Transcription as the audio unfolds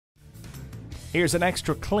Here's an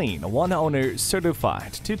extra clean, one-owner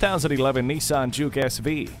certified 2011 Nissan JUKE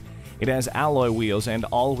SV. It has alloy wheels and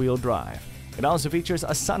all-wheel drive. It also features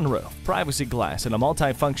a sunroof, privacy glass, and a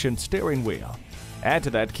multi-function steering wheel. Add to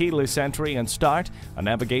that keyless entry and start, a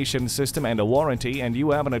navigation system, and a warranty, and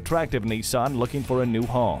you have an attractive Nissan looking for a new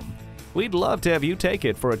home. We'd love to have you take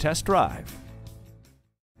it for a test drive.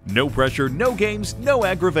 No pressure, no games, no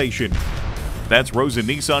aggravation. That's Rosen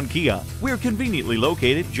Nissan Kia. We're conveniently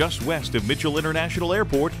located just west of Mitchell International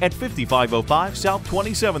Airport at 5505 South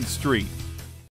 27th Street.